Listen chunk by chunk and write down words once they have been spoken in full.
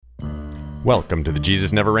Welcome to the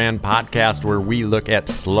Jesus Never Ran podcast, where we look at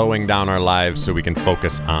slowing down our lives so we can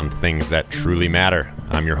focus on things that truly matter.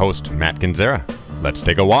 I'm your host, Matt Kinzera. Let's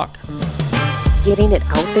take a walk. Getting it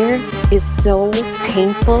out there is so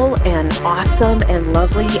painful and awesome and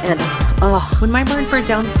lovely and When my barn burned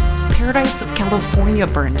down, Paradise, California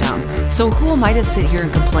burned down. So who am I to sit here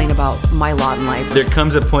and complain about my lot in life? There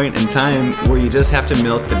comes a point in time where you just have to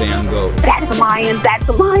milk the damn goat. That's a lion, that's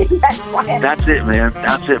a lion, that's a lion. That's it, man.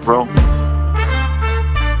 That's it, bro.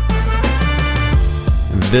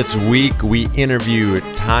 This week, we interview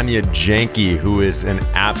Tanya Janke, who is an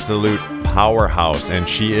absolute powerhouse, and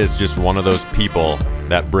she is just one of those people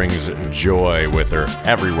that brings joy with her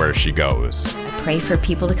everywhere she goes. I pray for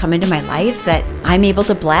people to come into my life that I'm able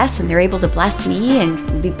to bless and they're able to bless me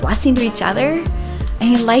and be blessing to each other. I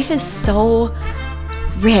mean, life is so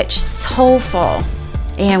rich, so full,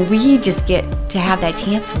 and we just get to have that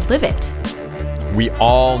chance to live it. We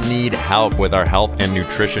all need help with our health and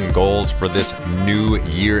nutrition goals for this new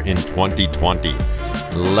year in 2020.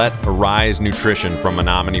 Let Rise Nutrition from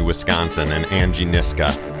Menominee, Wisconsin and Angie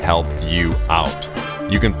Niska help you out.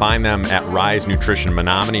 You can find them at Rise Nutrition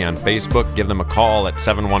Menominee on Facebook. Give them a call at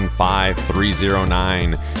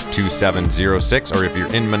 715-309-2706. Or if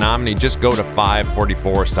you're in Menominee, just go to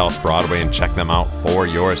 544 South Broadway and check them out for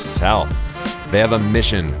yourself. They have a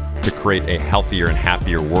mission to create a healthier and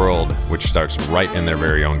happier world, which starts right in their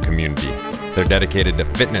very own community. They're dedicated to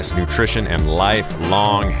fitness, nutrition, and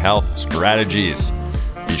lifelong health strategies.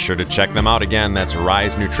 Be sure to check them out again. That's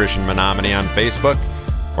Rise Nutrition Menominee on Facebook,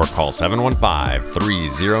 or call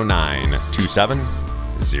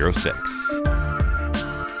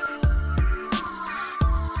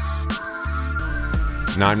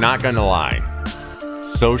 715-309-2706. Now, I'm not going to lie.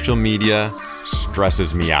 Social media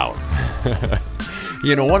stresses me out.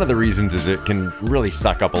 You know, one of the reasons is it can really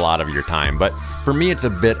suck up a lot of your time, but for me, it's a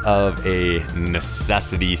bit of a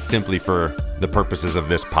necessity simply for the purposes of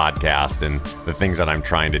this podcast and the things that I'm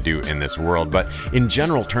trying to do in this world. But in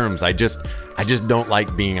general terms, I just don't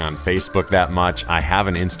like being on Facebook that much. I have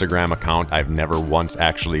an Instagram account. I've never once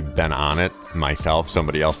actually been on it myself.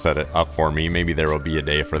 Somebody else set it up for me. Maybe there will be a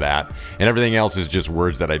day for that. And everything else is just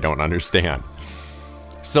words that I don't understand.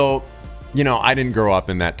 So, you know, I didn't grow up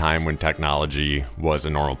in that time when technology was a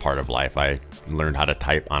normal part of life. I learned how to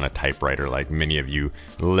type on a typewriter like many of you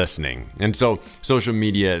listening. And so social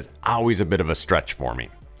media is always a bit of a stretch for me.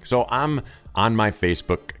 So I'm on my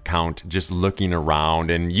Facebook account just looking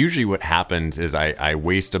around, and usually what happens is I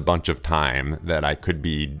waste a bunch of time that I could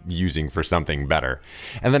be using for something better.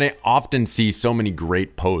 And then I often see so many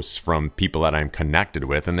great posts from people that I'm connected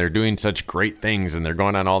with, and they're doing such great things, and they're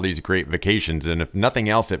going on all these great vacations, and if nothing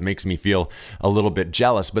else, it makes me feel a little bit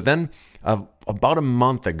jealous. But then about a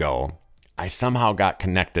month ago, I somehow got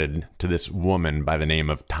connected to this woman by the name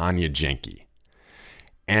of Tanya Janke.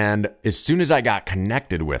 And as soon as I got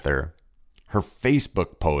connected with her, her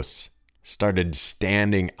Facebook posts started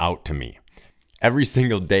standing out to me. Every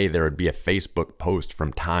single day there would be a Facebook post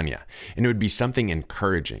from Tanya, and it would be something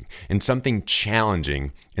encouraging and something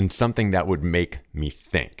challenging and something that would make me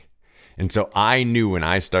think. And so I knew when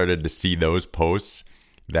I started to see those posts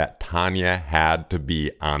that Tanya had to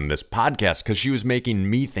be on this podcast because she was making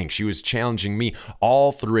me think. She was challenging me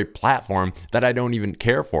all through a platform that I don't even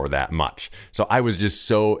care for that much. So I was just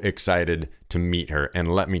so excited to meet her. And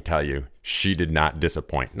let me tell you, she did not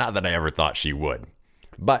disappoint. Not that I ever thought she would.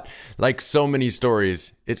 But like so many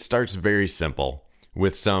stories, it starts very simple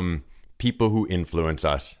with some people who influence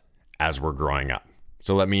us as we're growing up.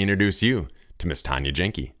 So let me introduce you to Miss Tanya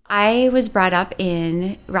Janke. I was brought up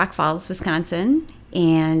in Rock Falls, Wisconsin,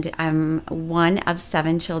 and I'm one of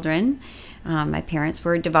 7 children. My parents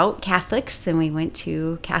were devout Catholics, and we went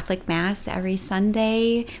to Catholic Mass every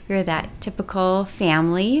Sunday. We were that typical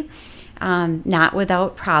family. Not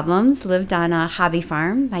without problems, lived on a hobby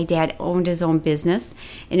farm. My dad owned his own business,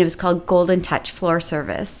 and it was called Golden Touch Floor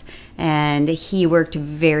Service. And he worked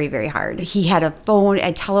very, very hard. He had a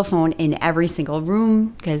telephone in every single room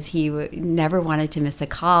because he never wanted to miss a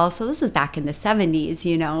call. So this was back in the 70s,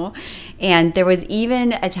 you know. And there was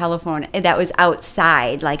even a telephone that was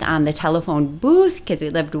outside, like on the telephone booth, because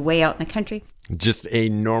we lived way out in the country. Just a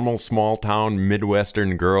normal small town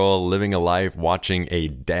Midwestern girl living a life watching a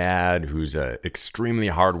dad who's an extremely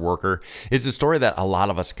hard worker is a story that a lot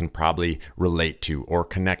of us can probably relate to or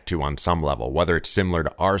connect to on some level, whether it's similar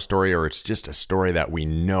to our story or it's just a story that we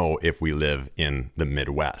know if we live in the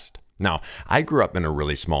Midwest. Now, I grew up in a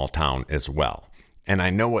really small town as well. And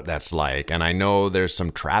I know what that's like. And I know there's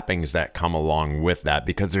some trappings that come along with that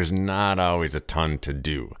because there's not always a ton to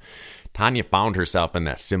do. Tanya found herself in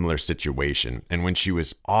that similar situation, and when she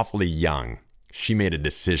was awfully young, she made a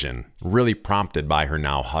decision, really prompted by her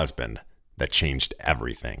now husband, that changed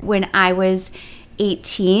everything. When I was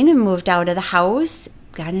 18 and moved out of the house,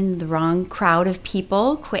 got in the wrong crowd of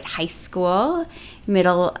people, quit high school,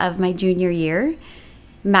 middle of my junior year,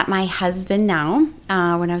 met my husband now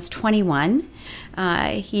when I was 21.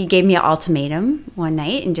 He gave me an ultimatum one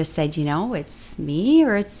night and just said, it's me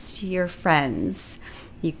or it's your friends.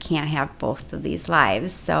 You can't have both of these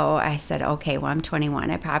lives. So I said, okay, well, I'm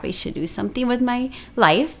 21. I probably should do something with my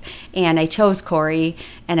life. And I chose Corey,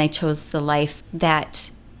 and I chose the life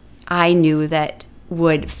that I knew that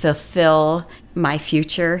would fulfill my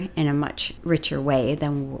future in a much richer way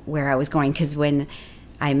than where I was going. Because when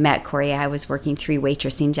I met Corey, I was working 3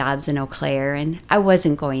 waitressing jobs in Eau Claire, and I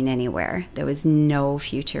wasn't going anywhere. There was no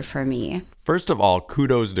future for me. First of all,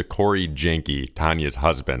 kudos to Corey Jenke, Tanya's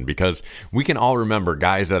husband, because we can all remember,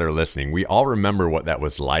 guys that are listening, we all remember what that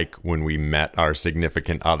was like when we met our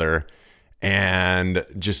significant other, and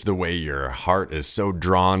just the way your heart is so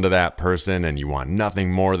drawn to that person and you want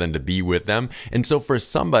nothing more than to be with them. And so for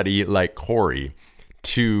somebody like Corey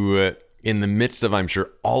to, in the midst of, I'm sure,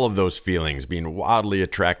 all of those feelings, being wildly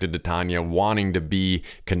attracted to Tanya, wanting to be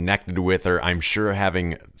connected with her, I'm sure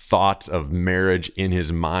having thoughts of marriage in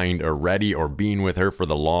his mind already, or being with her for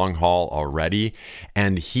the long haul already,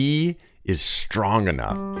 and he is strong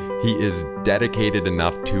enough, he is dedicated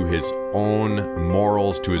enough to his own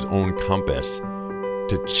morals, to his own compass,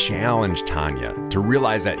 to challenge Tanya, to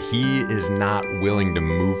realize that he is not willing to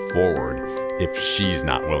move forward if she's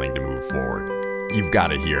not willing to move forward. You've got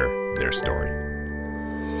to hear their story.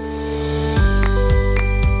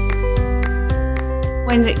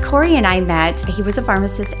 When Corey and I met, he was a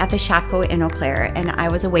pharmacist at the Shopko in Eau Claire, and I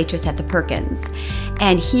was a waitress at the Perkins.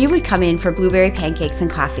 And he would come in for blueberry pancakes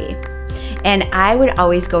and coffee. And I would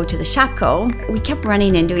always go to the Shopko. We kept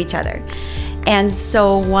running into each other. And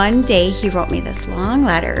so one day he wrote me this long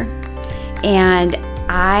letter, and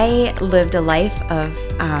I lived a life of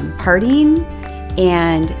partying,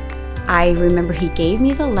 and I remember he gave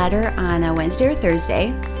me the letter on a Wednesday or Thursday,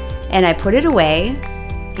 and I put it away,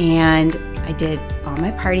 and I did all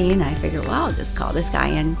my partying. I figured, well, I'll just call this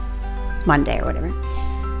guy on Monday or whatever.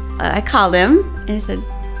 I called him, and I said,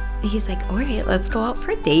 he's like, all right, let's go out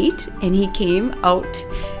for a date. And he came out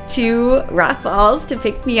to Rock Falls to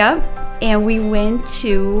pick me up, and we went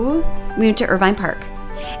to Irvine Park,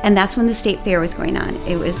 and that's when the state fair was going on.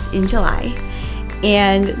 It was in July,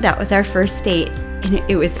 and that was our first date, and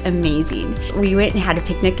it was amazing. We went and had a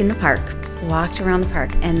picnic in the park, walked around the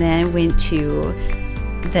park, and then went to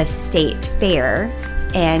the state fair,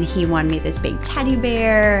 and he won me this big teddy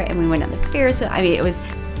bear, and we went on the Ferris wheel. I mean, it was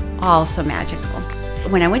all so magical.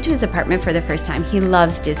 When I went to his apartment for the first time, he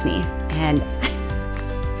loves Disney, and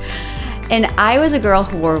I was a girl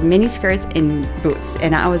who wore mini skirts and boots,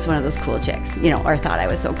 and I was one of those cool chicks, or thought I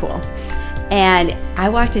was so cool. And I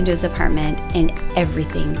walked into his apartment, and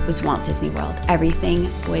everything was Walt Disney World.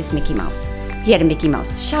 Everything was Mickey Mouse. He had a Mickey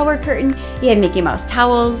Mouse shower curtain. He had Mickey Mouse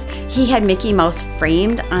towels. He had Mickey Mouse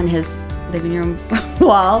framed on his living room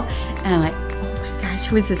wall. And I'm like, oh my gosh,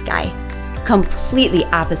 who is this guy? Completely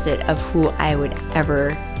opposite of who I would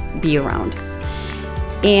ever be around.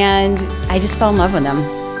 And I just fell in love with him.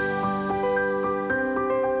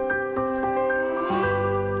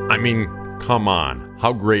 I mean, come on.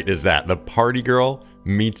 How great is that? The party girl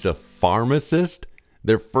meets a pharmacist.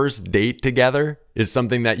 Their first date together is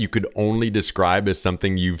something that you could only describe as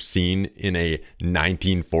something you've seen in a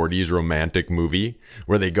 1940s romantic movie,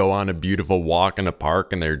 where they go on a beautiful walk in a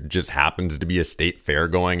park and there just happens to be a state fair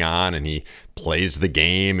going on, and he plays the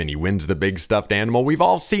game and he wins the big stuffed animal. We've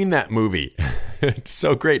all seen that movie. It's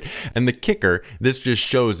so great. And the kicker, this just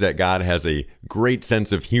shows that God has a great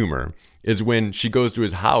sense of humor, is when she goes to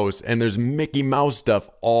his house and there's Mickey Mouse stuff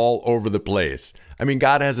all over the place. I mean,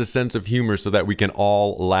 God has a sense of humor so that we can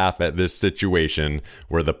all laugh at this situation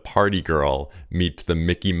where the party girl meets the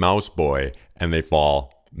Mickey Mouse boy and they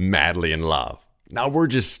fall madly in love. Now we're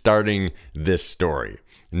just starting this story.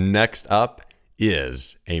 Next up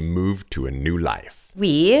is a move to a new life.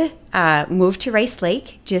 We moved to Rice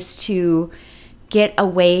Lake just to get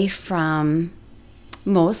away from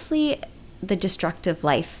mostly the destructive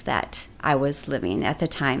life that I was living at the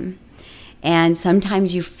time. And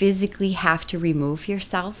sometimes you physically have to remove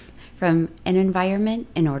yourself from an environment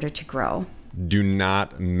in order to grow. Do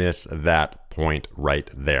not miss that point right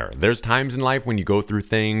there. There's times in life when you go through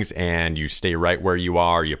things and you stay right where you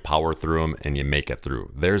are, you power through them, and you make it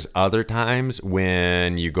through. There's other times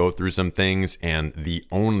when you go through some things and the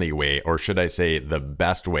only way, or should I say the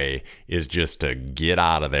best way, is just to get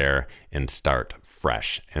out of there and start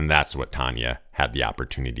fresh. And that's what Tanya had the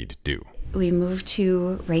opportunity to do. we moved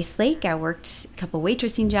to Rice Lake. I worked a couple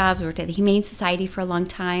waitressing jobs, worked at the Humane Society for a long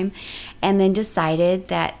time, and then decided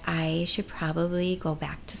that I should probably go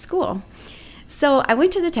back to school. So I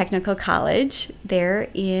went to the technical college there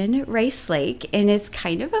in Rice Lake, and it's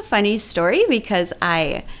kind of a funny story because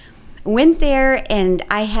I went there and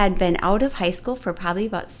I had been out of high school for probably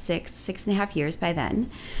about six and a half years by then.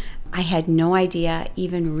 I had no idea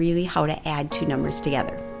even really how to add two numbers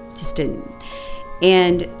together. Just didn't.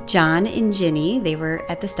 And John and Ginny, they were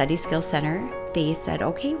at the Study Skills Center. They said,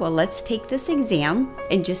 okay, well, let's take this exam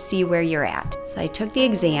and just see where you're at. So I took the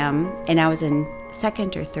exam, and I was in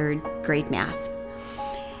second or third grade math.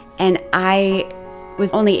 And I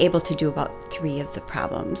was only able to do about 3 of the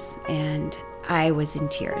problems, and I was in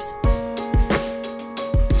tears.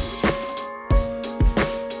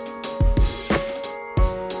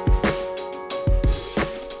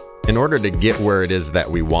 In order to get where it is that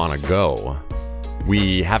we want to go,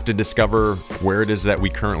 we have to discover where it is that we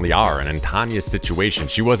currently are. And in Tanya's situation,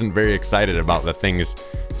 she wasn't very excited about the things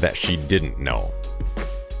that she didn't know.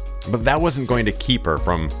 But that wasn't going to keep her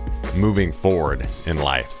from moving forward in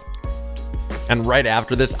life. And right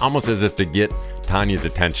after this, almost as if to get Tanya's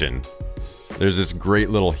attention, there's this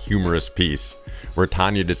great little humorous piece where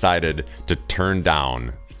Tanya decided to turn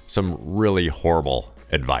down some really horrible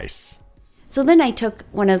advice. So then I took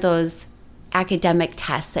one of those academic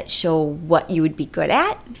tests that show what you would be good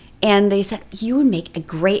at. And they said, you would make a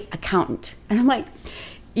great accountant. And I'm like,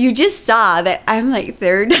 you just saw that I'm like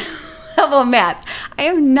third level math. I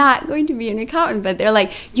am not going to be an accountant. But they're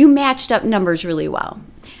like, you matched up numbers really well.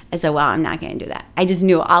 I said, well, I'm not going to do that. I just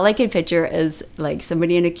knew all I could picture is like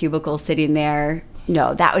somebody in a cubicle sitting there.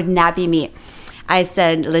 No, that would not be me. I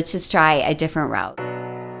said, let's just try a different route.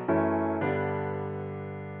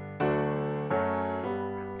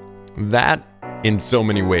 That, in so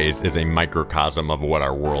many ways, is a microcosm of what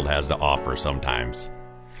our world has to offer sometimes.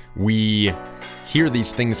 We hear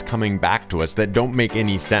these things coming back to us that don't make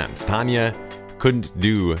any sense. Tanya couldn't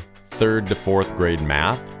do 3rd to 4th grade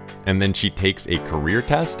math, and then she takes a career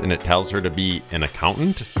test and it tells her to be an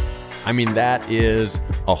accountant. I mean, that is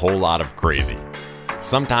a whole lot of crazy.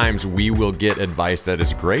 Sometimes we will get advice that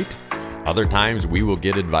is great. Other times we will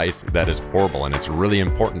get advice that is horrible, and it's really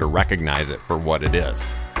important to recognize it for what it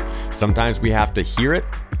is. Sometimes we have to hear it,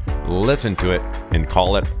 listen to it, and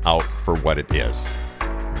call it out for what it is.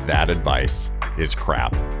 That advice is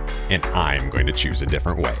crap, and I'm going to choose a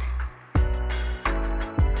different way.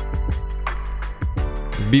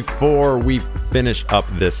 Before we finish up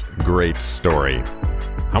this great story,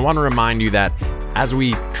 I want to remind you that as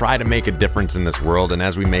we try to make a difference in this world and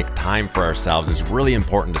as we make time for ourselves, it's really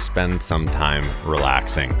important to spend some time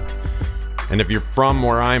relaxing. And if you're from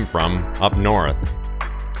where I'm from, up north,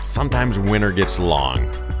 sometimes winter gets long.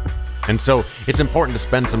 And so it's important to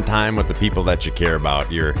spend some time with the people that you care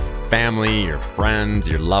about, your family, your friends,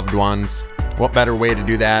 your loved ones. What better way to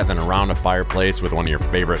do that than around a fireplace with one of your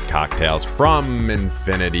favorite cocktails from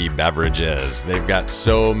Infinity Beverages? They've got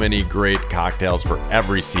so many great cocktails for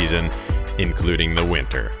every season, including the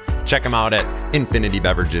winter. Check them out at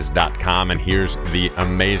infinitybeverages.com, and here's the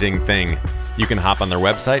amazing thing. You can hop on their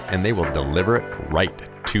website and they will deliver it right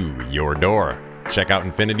to your door. Check out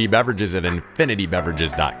Infinity Beverages at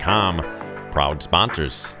infinitybeverages.com, proud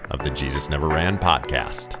sponsors of the Jesus Never Ran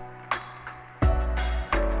podcast.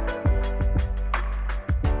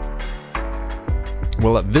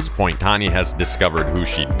 Well, at this point, Tanya has discovered who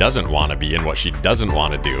she doesn't want to be and what she doesn't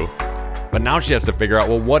want to do. But now she has to figure out,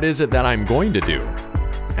 well, what is it that I'm going to do?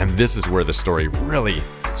 And this is where the story really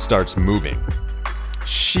starts moving.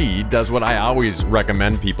 She does what I always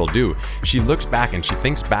recommend people do. She looks back and she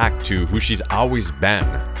thinks back to who she's always been.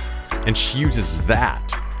 And she uses that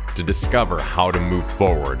to discover how to move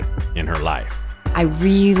forward in her life. I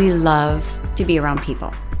really love to be around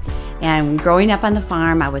people. And growing up on the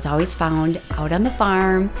farm, I was always found out on the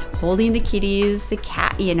farm, holding the kitties, the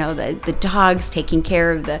cat, the dogs, taking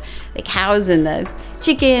care of the cows and the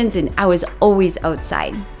chickens, and I was always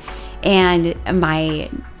outside. And my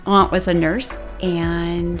aunt was a nurse,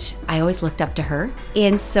 and I always looked up to her.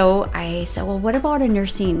 And so I said, well, what about a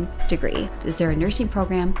nursing degree? Is there a nursing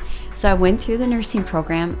program? So I went through the nursing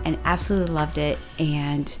program and absolutely loved it.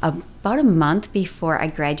 And about a month before I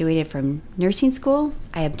graduated from nursing school,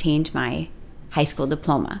 I obtained my high school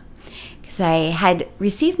diploma. Because I had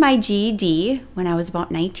received my GED when I was about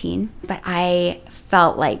 19, but I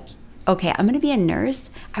felt like, okay, I'm going to be a nurse.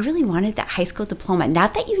 I really wanted that high school diploma.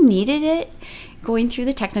 Not that you needed it going through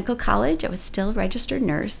the technical college. I was still a registered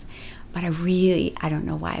nurse. But I don't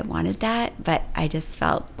know why I wanted that, but I just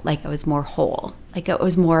felt like I was more whole, like I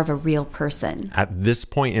was more of a real person. At this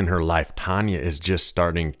point in her life, Tanya is just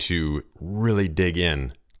starting to really dig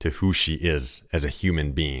in to who she is as a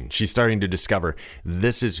human being. She's starting to discover,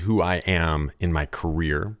 this is who I am in my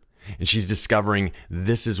career. And she's discovering,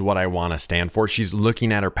 this is what I want to stand for. She's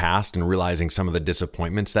looking at her past and realizing some of the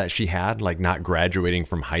disappointments that she had, like not graduating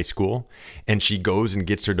from high school. And she goes and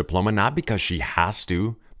gets her diploma, not because she has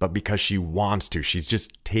to, but because she wants to. She's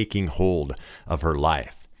just taking hold of her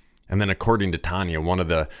life. And then according to Tanya, one of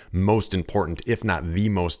the most important, if not the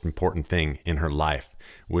most important thing in her life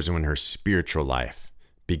was when her spiritual life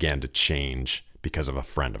began to change because of a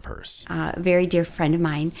friend of hers. A very dear friend of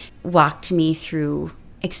mine walked me through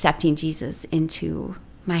accepting Jesus into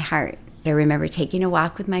my heart. I remember taking a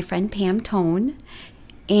walk with my friend Pam Tone,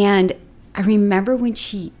 and I remember when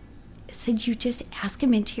she said, you just ask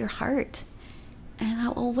him into your heart. And I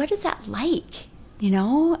thought, well, what is that like?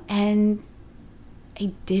 And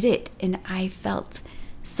I did it, and I felt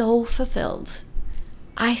so fulfilled.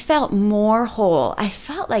 I felt more whole. I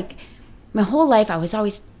felt like my whole life I was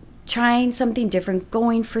always trying something different,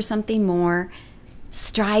 going for something more,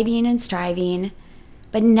 striving,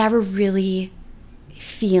 but never really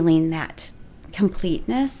feeling that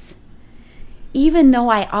completeness. Even though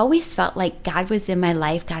I always felt like God was in my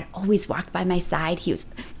life, God always walked by my side.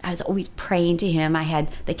 I was always praying to him. I had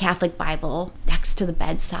the Catholic Bible next to the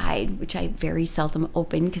bedside, which I very seldom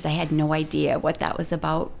opened because I had no idea what that was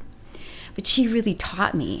about. But she really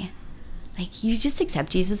taught me, like, you just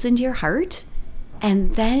accept Jesus into your heart,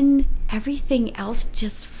 and then everything else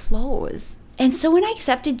just flows. And so when I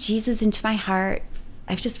accepted Jesus into my heart,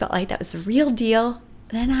 I just felt like that was the real deal.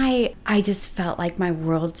 Then I just felt like my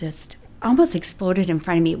world just almost exploded in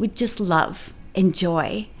front of me with just love and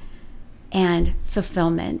joy and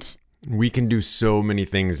fulfillment. We can do so many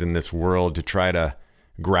things in this world to try to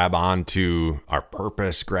grab onto our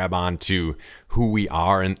purpose, grab onto who we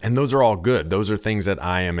are. And those are all good. Those are things that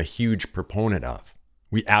I am a huge proponent of.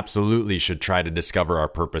 We absolutely should try to discover our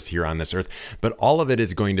purpose here on this earth, but all of it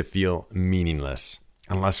is going to feel meaningless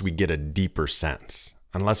unless we get a deeper sense,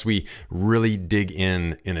 unless we really dig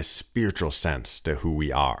in a spiritual sense to who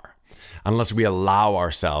we are, unless we allow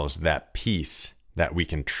ourselves that peace that we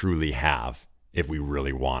can truly have if we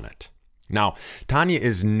really want it. Now, Tanya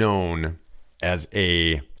is known as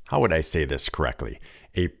how would I say this correctly?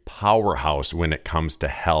 A powerhouse when it comes to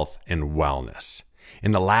health and wellness.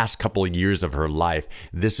 In the last couple of years of her life,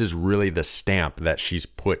 this is really the stamp that she's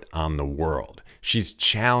put on the world. She's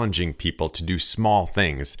challenging people to do small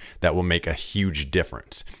things that will make a huge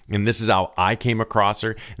difference. And this is how I came across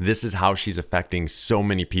her. This is how she's affecting so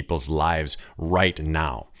many people's lives right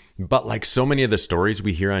now. But like so many of the stories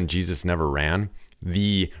we hear on Jesus Never Ran,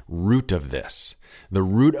 the root of this, the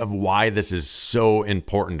root of why this is so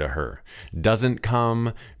important to her, doesn't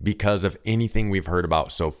come because of anything we've heard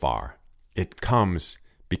about so far. It comes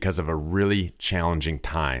because of a really challenging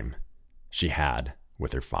time she had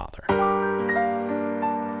with her father.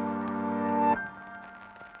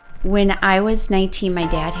 When I was 19, my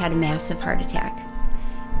dad had a massive heart attack,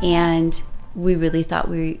 and we really thought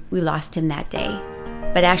we lost him that day.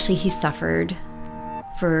 But actually, he suffered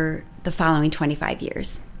for the following 25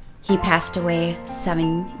 years. He passed away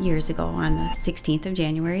 7 years ago on the 16th of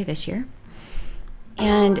January this year.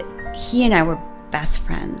 And he and I were best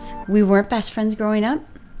friends. We weren't best friends growing up.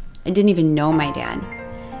 I didn't even know my dad.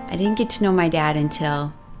 I didn't get to know my dad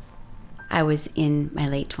until I was in my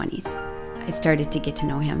late 20s. I started to get to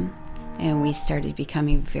know him, and we started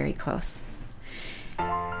becoming very close.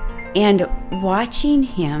 And watching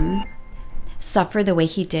him suffer the way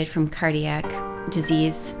he did from cardiac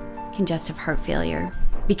disease, congestive heart failure,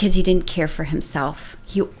 because he didn't care for himself.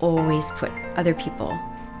 He always put other people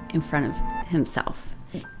in front of himself.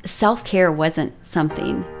 Self-care wasn't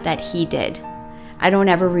something that he did. I don't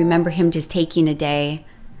ever remember him just taking a day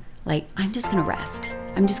like, I'm just going to rest.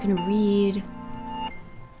 I'm just going to read.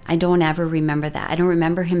 I don't ever remember that. I don't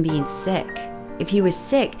remember him being sick. If he was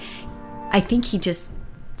sick, I think he just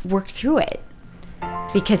worked through it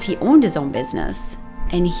because he owned his own business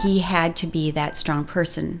and he had to be that strong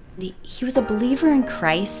person. He was a believer in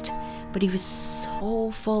Christ, but he was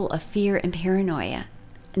so full of fear and paranoia.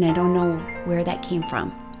 And I don't know where that came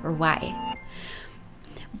from or why.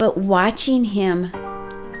 But watching him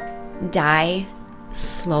die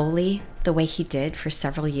slowly the way he did for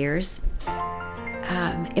several years,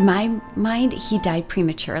 in my mind, he died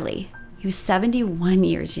prematurely. He was 71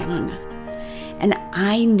 years young. And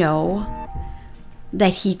I know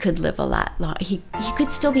that he could live a lot longer. He could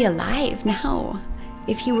still be alive now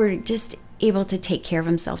if he were just able to take care of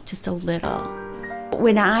himself just a little.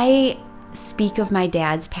 When I speak of my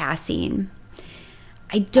dad's passing,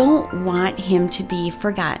 I don't want him to be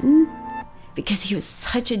forgotten because he was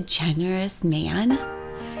such a generous man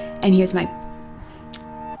and he was my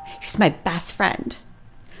best friend.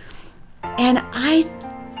 And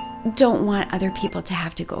I don't want other people to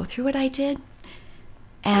have to go through what I did.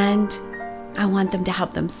 And I want them to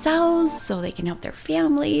help themselves so they can help their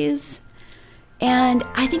families. And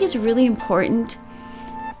I think it's really important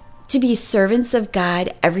to be servants of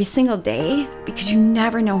God every single day because you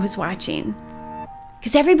never know who's watching.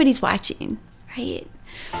 Because everybody's watching, right?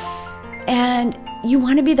 And you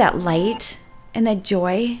want to be that light and that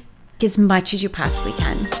joy as much as you possibly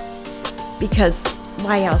can. Because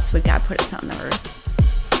why else would God put us on the earth?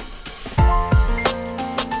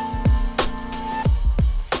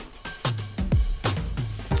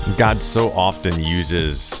 God so often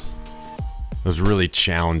uses those really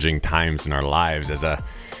challenging times in our lives as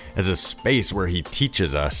a space where he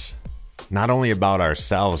teaches us not only about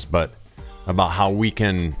ourselves, but about how we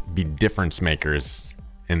can be difference makers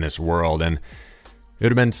in this world. And it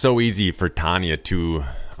would have been so easy for Tanya to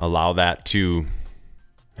allow that to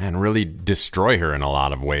really destroy her in a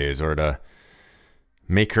lot of ways, or to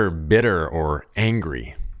make her bitter or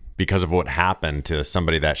angry because of what happened to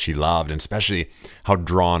somebody that she loved, and especially how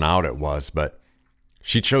drawn out it was. But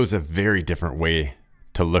she chose a very different way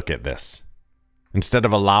to look at this. Instead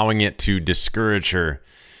of allowing it to discourage her,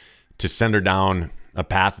 to send her down a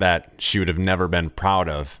path that she would have never been proud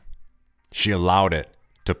of, she allowed it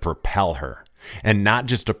to propel her. And not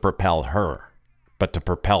just to propel her, but to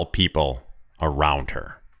propel people around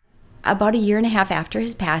her. About a year and a half after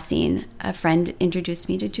his passing, a friend introduced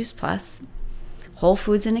me to Juice Plus. Whole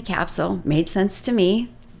foods in a capsule. Made sense to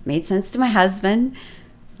me. Made sense to my husband.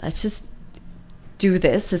 Let's just do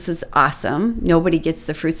this. This is awesome. Nobody gets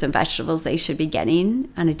the fruits and vegetables they should be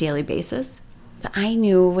getting on a daily basis. But I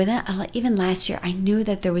knew, even last year, I knew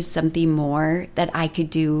that there was something more that I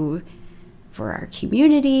could do for our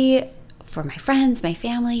community, for my friends, my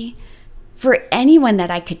family, for anyone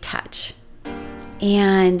that I could touch.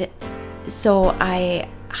 And so I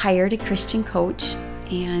hired a Christian coach,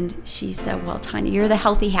 and she said, well, Tanya, you're the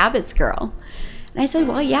Healthy Habits girl. And I said,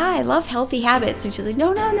 well, yeah, I love healthy habits. And she's like,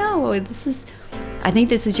 no, I think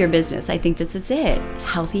this is your business. I think this is it.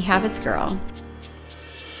 Healthy Habits girl.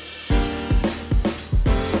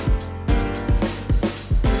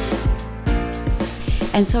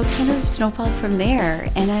 And so it kind of snowballed from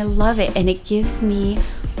there, and I love it. And it gives me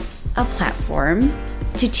a platform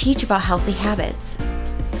to teach about healthy habits.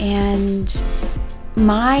 And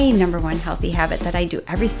my number one healthy habit that I do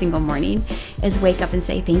every single morning is wake up and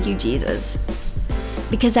say, thank you, Jesus.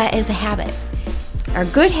 Because that is a habit. Our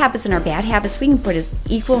good habits and our bad habits, we can put an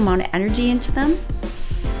equal amount of energy into them,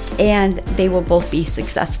 and they will both be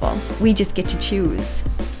successful. We just get to choose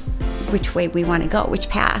which way we want to go, which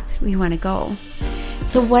path we want to go.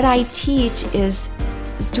 So what I teach is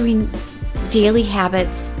doing daily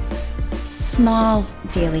habits, small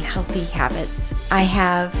daily healthy habits. I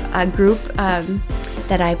have a group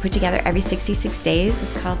that I put together every 66 days.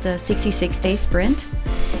 It's called the 66-Day Sprint.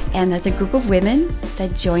 And that's a group of women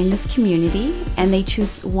that join this community, and they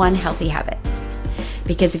choose one healthy habit.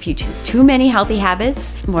 Because if you choose too many healthy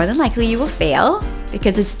habits, more than likely you will fail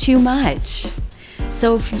because it's too much.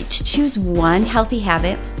 So if you choose one healthy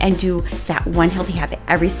habit and do that one healthy habit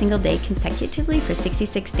every single day consecutively for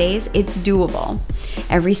 66 days, it's doable.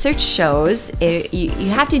 And research shows you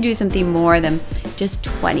have to do something more than just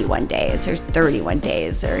 21 days or 31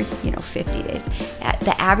 days or 50 days.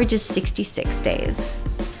 The average is 66 days.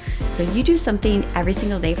 So you do something every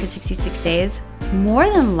single day for 66 days, more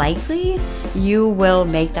than likely you will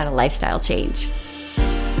make that a lifestyle change.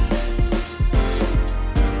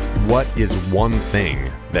 What is one thing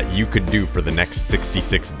that you could do for the next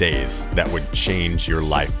 66 days that would change your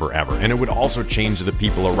life forever? And it would also change the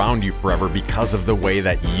people around you forever because of the way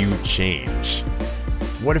that you change.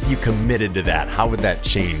 What if you committed to that? How would that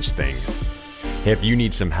change things? If you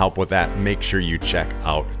need some help with that, make sure you check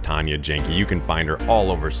out Tanya Janke. You can find her all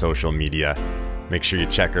over social media. Make sure you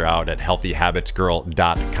check her out at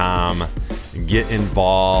healthyhabitsgirl.com. Get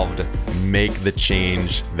involved, make the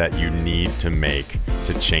change that you need to make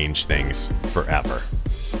to change things forever.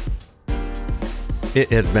 It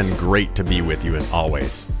has been great to be with you as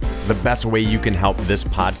always. The best way you can help this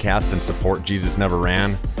podcast and support Jesus Never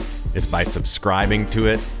Ran is by subscribing to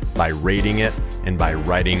it, by rating it, and by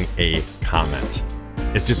writing a comment.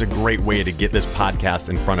 It's just a great way to get this podcast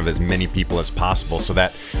in front of as many people as possible so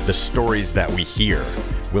that the stories that we hear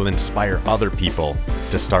will inspire other people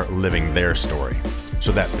to start living their story.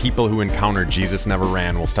 So that people who encounter Jesus Never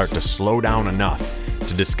Ran will start to slow down enough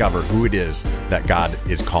to discover who it is that God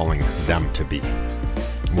is calling them to be.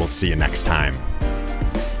 We'll see you next time.